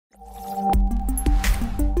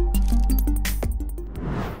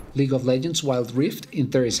League of Legends Wild Rift in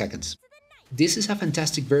 30 seconds. This is a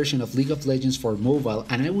fantastic version of League of Legends for mobile,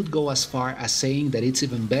 and I would go as far as saying that it's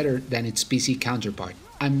even better than its PC counterpart.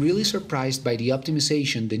 I'm really surprised by the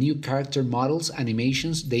optimization, the new character models,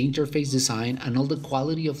 animations, the interface design, and all the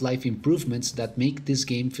quality of life improvements that make this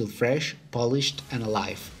game feel fresh, polished, and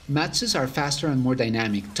alive. Matches are faster and more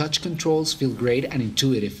dynamic, touch controls feel great and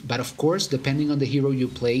intuitive, but of course, depending on the hero you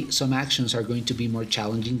play, some actions are going to be more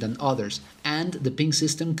challenging than others, and the ping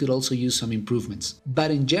system could also use some improvements.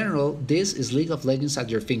 But in general, this is League of Legends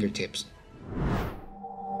at your fingertips.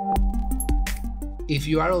 If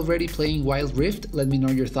you are already playing Wild Rift, let me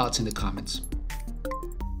know your thoughts in the comments.